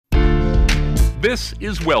This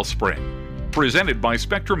is Wellspring, presented by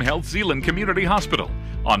Spectrum Health Zeeland Community Hospital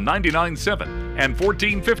on 99.7 and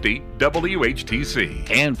 1450 WHTC.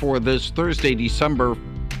 And for this Thursday, December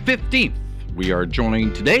 15th, we are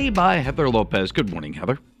joined today by Heather Lopez. Good morning,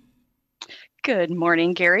 Heather. Good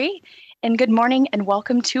morning, Gary. And good morning and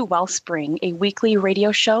welcome to Wellspring, a weekly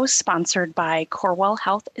radio show sponsored by Corewell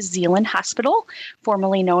Health Zeeland Hospital,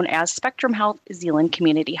 formerly known as Spectrum Health Zeeland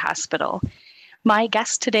Community Hospital. My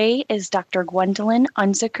guest today is Dr. Gwendolyn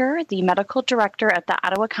Unzicker, the Medical Director at the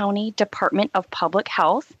Ottawa County Department of Public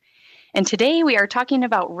Health. And today we are talking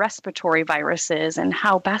about respiratory viruses and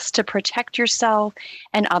how best to protect yourself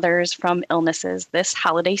and others from illnesses this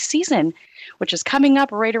holiday season, which is coming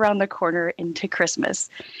up right around the corner into Christmas.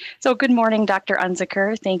 So good morning, Dr.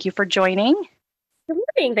 Unzicker. Thank you for joining. Good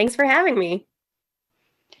morning. Thanks for having me.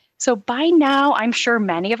 So by now, I'm sure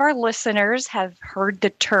many of our listeners have heard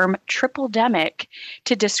the term tripledemic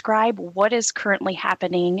to describe what is currently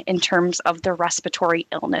happening in terms of the respiratory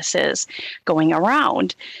illnesses going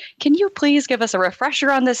around. Can you please give us a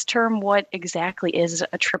refresher on this term? What exactly is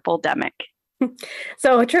a tripledemic?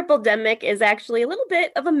 So a tripledemic is actually a little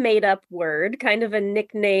bit of a made-up word, kind of a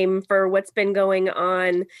nickname for what's been going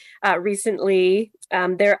on recently.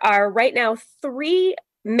 There are right now 3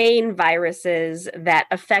 main viruses that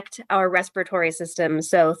affect our respiratory system.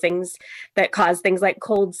 So things that cause things like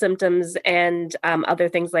cold symptoms and other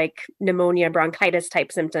things like pneumonia, bronchitis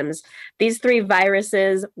type symptoms. These 3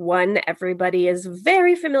 viruses, one everybody is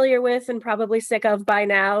very familiar with and probably sick of by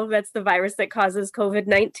now. That's the virus that causes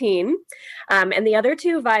COVID-19. And the other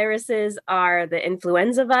 2 viruses are the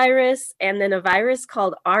influenza virus and then a virus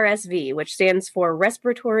called RSV, which stands for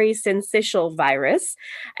respiratory syncytial virus.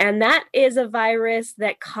 And that is a virus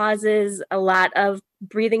that causes a lot of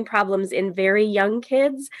breathing problems in very young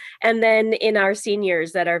kids and then in our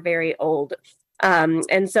seniors that are very old.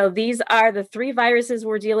 And so these are the 3 viruses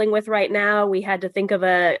we're dealing with right now. We had to think of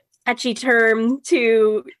a catchy term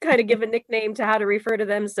to kind of give a nickname to how to refer to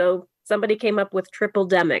them. So somebody came up with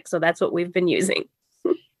tripledemic. So that's what we've been using.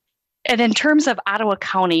 And in terms of Ottawa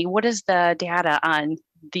County, what is the data on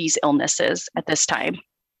these illnesses at this time?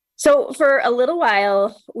 So for a little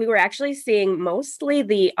while, we were actually seeing mostly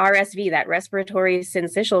the RSV, that respiratory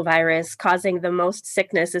syncytial virus, causing the most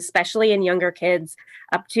sickness, especially in younger kids.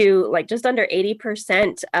 Up to like just under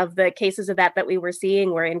 80% of the cases of that we were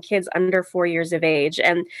seeing were in kids under 4 years of age.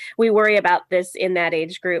 And we worry about this in that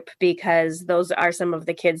age group because those are some of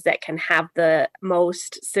the kids that can have the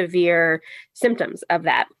most severe symptoms of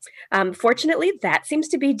that. Fortunately, that seems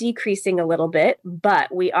to be decreasing a little bit,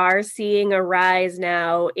 but we are seeing a rise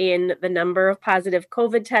now in the number of positive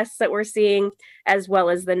COVID tests that we're seeing, as well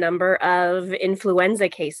as the number of influenza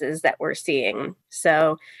cases that we're seeing.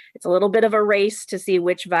 So it's a little bit of a race to see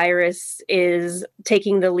which virus is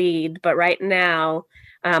taking the lead. But right now,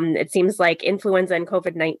 it seems like influenza and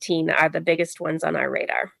COVID-19 are the biggest ones on our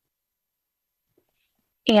radar.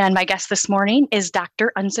 And my guest this morning is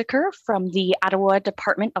Dr. Unzicker from the Ottawa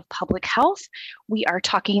Department of Public Health. We are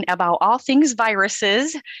talking about all things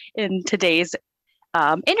viruses in today's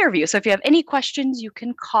interview. So if you have any questions, you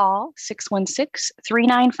can call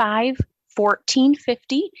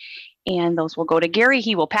 616-395-1450, and those will go to Gary.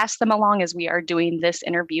 He will pass them along as we are doing this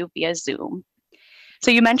interview via Zoom. So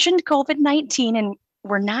you mentioned COVID-19, and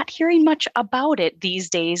we're not hearing much about it these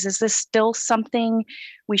days. Is this still something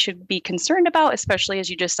we should be concerned about, especially as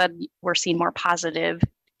you just said, we're seeing more positive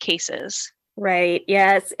cases? Right.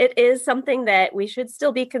 Yes, it is something that we should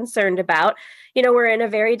still be concerned about. You know, we're in a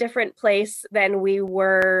very different place than we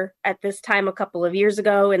were at this time a couple of years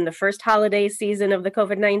ago in the first holiday season of the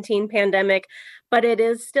COVID-19 pandemic, but it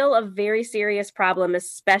is still a very serious problem,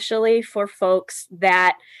 especially for folks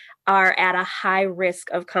that are at a high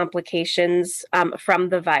risk of complications from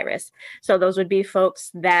the virus. So those would be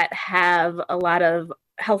folks that have a lot of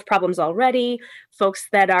health problems already, folks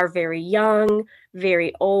that are very young,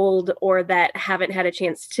 very old, or that haven't had a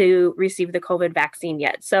chance to receive the COVID vaccine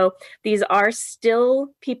yet. So these are still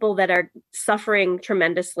people that are suffering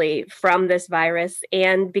tremendously from this virus.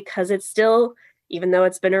 And because it's still, even though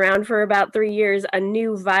it's been around for about 3 years, a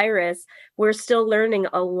new virus, we're still learning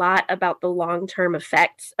a lot about the long-term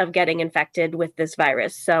effects of getting infected with this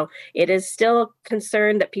virus. So it is still a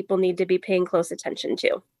concern that people need to be paying close attention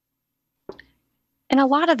to. And a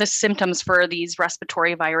lot of the symptoms for these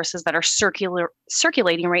respiratory viruses that are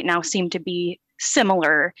circulating right now seem to be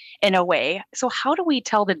similar in a way. So how do we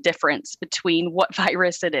tell the difference between what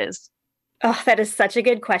virus it is? Oh, that is such a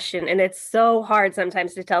good question. And it's so hard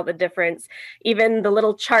sometimes to tell the difference. Even the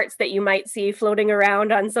little charts that you might see floating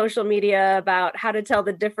around on social media about how to tell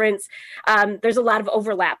the difference, there's a lot of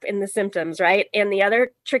overlap in the symptoms, right? And the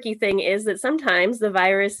other tricky thing is that sometimes the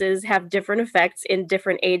viruses have different effects in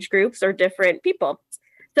different age groups or different people.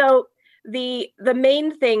 So the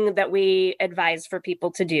main thing that we advise for people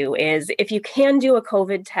to do is if you can do a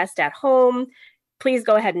COVID test at home, please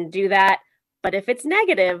go ahead and do that. But if it's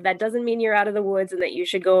negative, that doesn't mean you're out of the woods and that you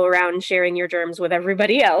should go around sharing your germs with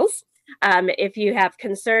everybody else. If you have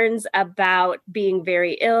concerns about being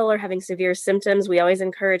very ill or having severe symptoms, we always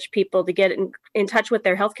encourage people to get in touch with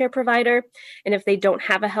their healthcare provider. And if they don't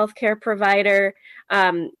have a healthcare provider,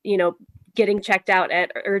 getting checked out at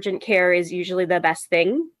urgent care is usually the best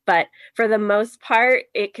thing. But for the most part,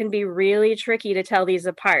 it can be really tricky to tell these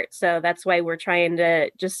apart. So that's why we're trying to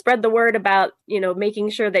just spread the word about,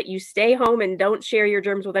 making sure that you stay home and don't share your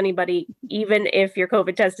germs with anybody, even if your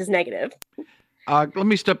COVID test is negative. Let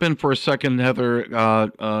me step in for a second, Heather,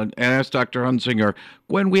 and ask Dr. Hunsinger.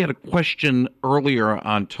 When we had a question earlier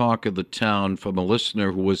on Talk of the Town from a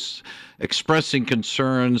listener who was expressing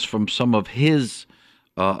concerns from some of his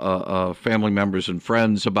family members and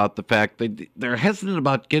friends about the fact that they're hesitant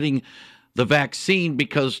about getting the vaccine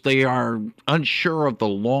because they are unsure of the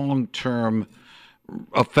long-term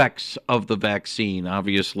effects of the vaccine.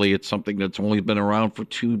 Obviously, it's something that's only been around for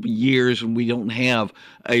 2 years, and we don't have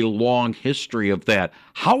a long history of that.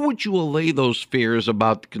 How would you allay those fears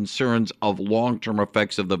about the concerns of long-term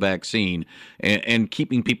effects of the vaccine and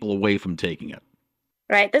keeping people away from taking it?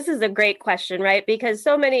 Right. This is a great question, right? Because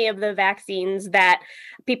so many of the vaccines that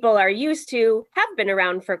people are used to have been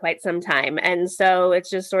around for quite some time. And so it's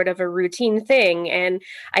just sort of a routine thing. And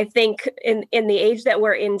I think in the age that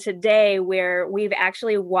we're in today, where we've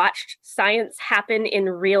actually watched science happen in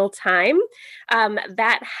real time,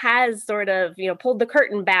 that has sort of, pulled the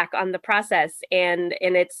curtain back on the process. And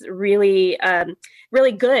it's really,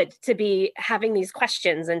 really good to be having these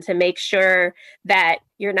questions and to make sure that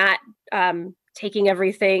you're not taking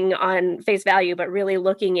everything on face value, but really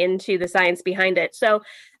looking into the science behind it. So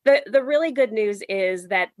the really good news is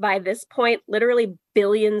that by this point, literally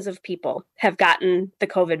billions of people have gotten the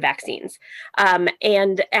COVID vaccines.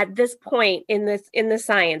 And at this point in the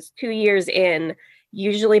science, 2 years in,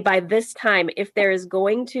 usually by this time, if there is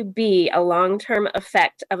going to be a long-term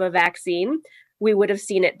effect of a vaccine, we would have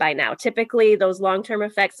seen it by now. Typically, those long-term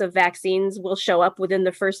effects of vaccines will show up within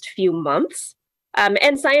the first few months.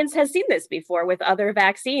 And science has seen this before with other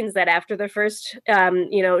vaccines that after the first,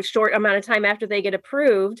 short amount of time after they get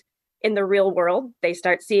approved in the real world, they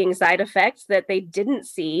start seeing side effects that they didn't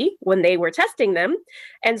see when they were testing them.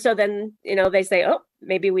 And so then, they say, oh,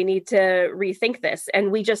 maybe we need to rethink this.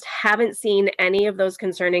 And we just haven't seen any of those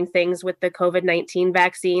concerning things with the COVID-19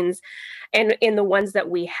 vaccines. And in the ones that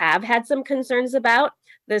we have had some concerns about,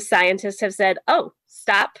 the scientists have said, oh,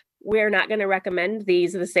 stop. We're not going to recommend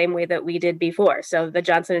these the same way that we did before. So the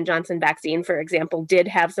Johnson & Johnson vaccine, for example, did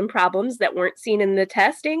have some problems that weren't seen in the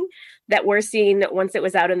testing that were seen once it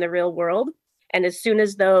was out in the real world. And as soon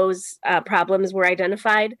as those problems were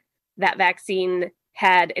identified, that vaccine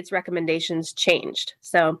had its recommendations changed.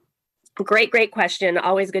 So great question.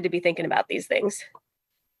 Always good to be thinking about these things.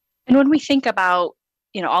 And when we think about,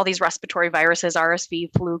 all these respiratory viruses,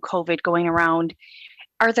 RSV, flu, COVID going around,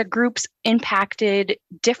 are the groups impacted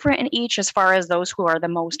different in each as far as those who are the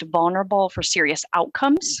most vulnerable for serious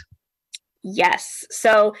outcomes? Yes.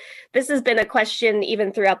 So this has been a question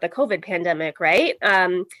even throughout the COVID pandemic, right?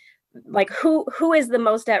 Like who is the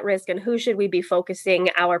most at risk and who should we be focusing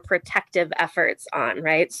our protective efforts on,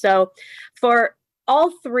 right? So for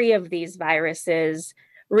all three of these viruses,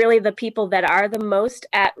 really the people that are the most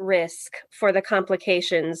at risk for the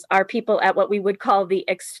complications are people at what we would call the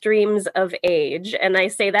extremes of age. And I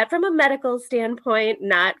say that from a medical standpoint,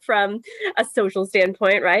 not from a social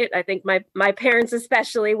standpoint, right? I think my parents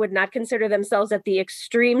especially would not consider themselves at the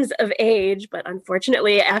extremes of age, but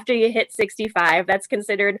unfortunately, after you hit 65, that's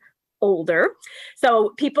considered older.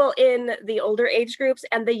 So people in the older age groups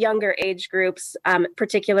and the younger age groups,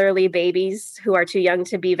 particularly babies who are too young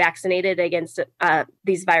to be vaccinated against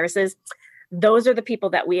these viruses, those are the people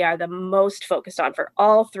that we are the most focused on for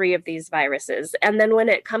all three of these viruses. And then when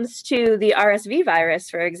it comes to the RSV virus,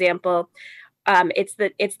 for example, it's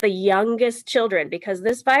the youngest children because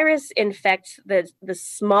this virus infects the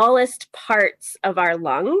smallest parts of our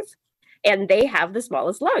lungs, and they have the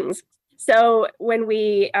smallest lungs. So when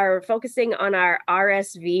we are focusing on our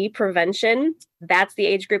RSV prevention, that's the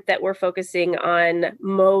age group that we're focusing on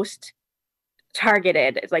most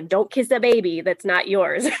targeted. It's like, don't kiss a baby that's not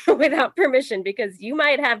yours without permission, because you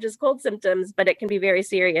might have just cold symptoms, but it can be very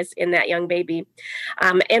serious in that young baby.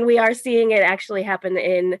 And we are seeing it actually happen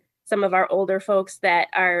in some of our older folks that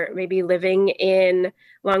are maybe living in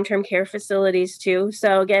long-term care facilities too.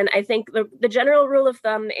 So again, I think the general rule of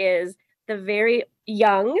thumb is the very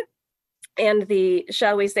young and the,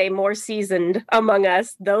 shall we say, more seasoned among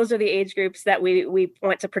us, those are the age groups that we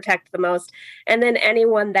want to protect the most. And then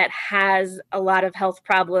anyone that has a lot of health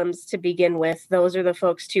problems to begin with, those are the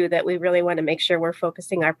folks too that we really want to make sure we're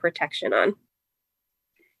focusing our protection on.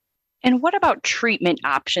 And what about treatment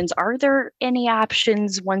options? Are there any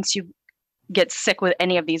options once you get sick with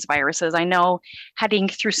any of these viruses? I know heading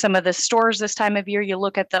through some of the stores this time of year, you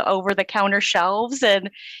look at the over-the-counter shelves and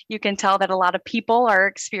you can tell that a lot of people are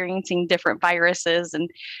experiencing different viruses. And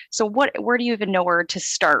so where do you even know where to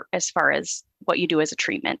start as far as what you do as a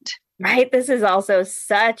treatment? Right. This is also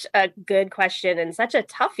such a good question and such a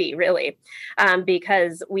toughie, really,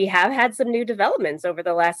 because we have had some new developments over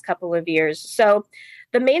the last couple of years. So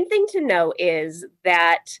the main thing to know is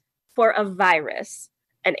that for a virus,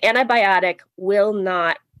 an antibiotic will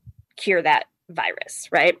not cure that virus,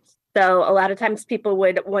 right? So a lot of times people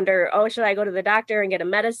would wonder, oh, should I go to the doctor and get a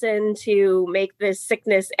medicine to make this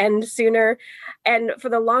sickness end sooner? And for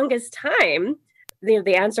the longest time,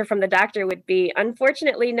 the answer from the doctor would be,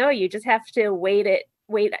 unfortunately, no, you just have to wait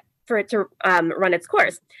for it to run its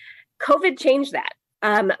course. COVID changed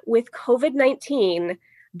that. With COVID-19,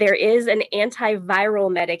 there is an antiviral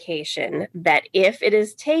medication that, if it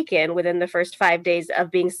is taken within the first 5 days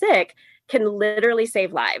of being sick, can literally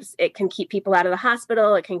save lives. It can keep people out of the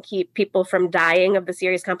hospital. It can keep people from dying of the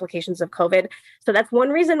serious complications of COVID. So that's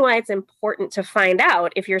one reason why it's important to find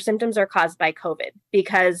out if your symptoms are caused by COVID,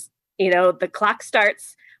 because, the clock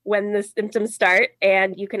starts when the symptoms start,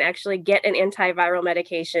 and you can actually get an antiviral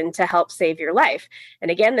medication to help save your life. And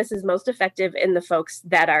again, this is most effective in the folks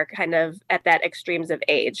that are kind of at that extremes of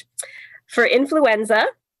age. For influenza,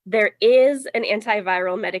 there is an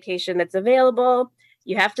antiviral medication that's available.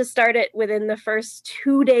 You have to start it within the first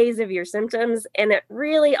 2 days of your symptoms. And it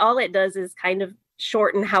really, all it does is kind of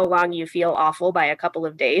shorten how long you feel awful by a couple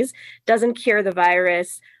of days. Doesn't cure the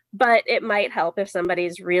virus, but it might help if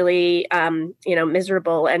somebody's really,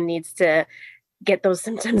 miserable and needs to get those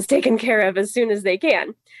symptoms taken care of as soon as they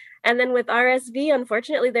can. And then with RSV,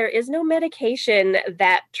 unfortunately, there is no medication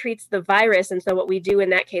that treats the virus. And so what we do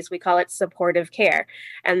in that case, we call it supportive care.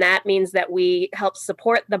 And that means that we help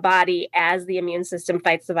support the body as the immune system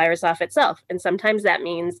fights the virus off itself. And sometimes that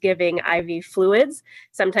means giving IV fluids.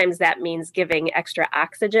 Sometimes that means giving extra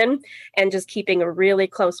oxygen and just keeping a really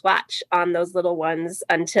close watch on those little ones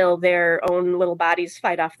until their own little bodies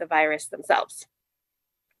fight off the virus themselves.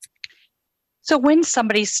 So when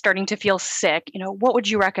somebody's starting to feel sick, what would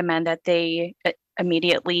you recommend? That they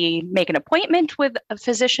immediately make an appointment with a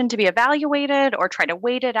physician to be evaluated, or try to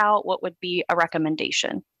wait it out? What would be a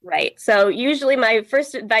recommendation? Right. So usually my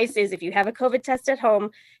first advice is, if you have a COVID test at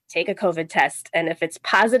home, take a COVID test. And if it's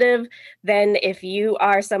positive, then if you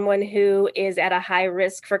are someone who is at a high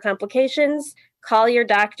risk for complications, call your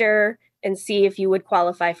doctor and see if you would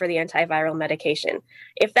qualify for the antiviral medication.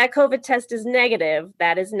 If that COVID test is negative,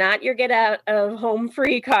 that is not your get out of home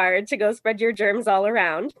free card to go spread your germs all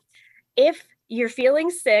around. If you're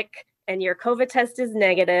feeling sick and your COVID test is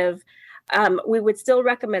negative, we would still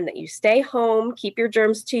recommend that you stay home, keep your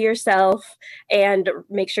germs to yourself, and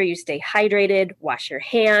make sure you stay hydrated, wash your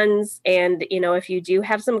hands. And, if you do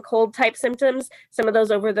have some cold type symptoms, some of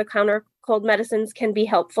those over-the-counter cold medicines can be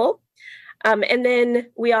helpful. And then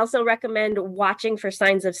we also recommend watching for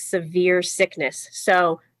signs of severe sickness.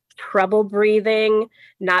 So trouble breathing,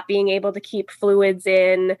 not being able to keep fluids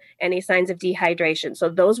in, any signs of dehydration. So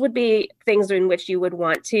those would be things in which you would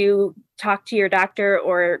want to talk to your doctor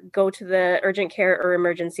or go to the urgent care or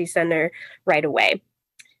emergency center right away.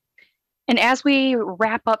 And as we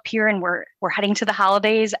wrap up here and we're heading to the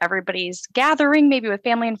holidays, everybody's gathering, maybe with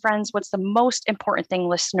family and friends, what's the most important thing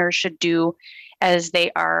listeners should do as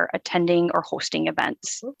they are attending or hosting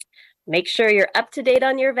events? Make sure you're up to date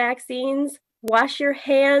on your vaccines, wash your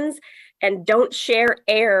hands, and don't share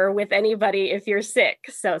air with anybody if you're sick.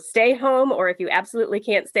 So stay home, or if you absolutely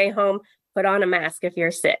can't stay home, put on a mask if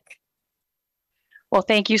you're sick. Well,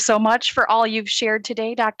 thank you so much for all you've shared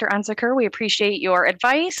today, Dr. Unziker. We appreciate your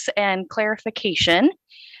advice and clarification.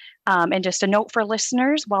 And just a note for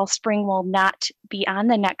listeners, Wellspring will not be on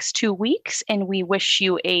the next 2 weeks, and we wish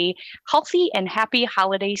you a healthy and happy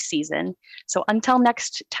holiday season. So until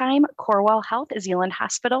next time, Corewell Health Zeeland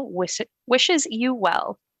Hospital wishes you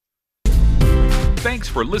well. Thanks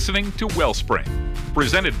for listening to Wellspring.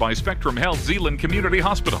 presented by Spectrum Health Zeeland Community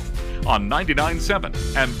Hospital on 99.7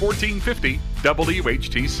 and 1450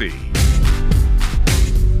 WHTC.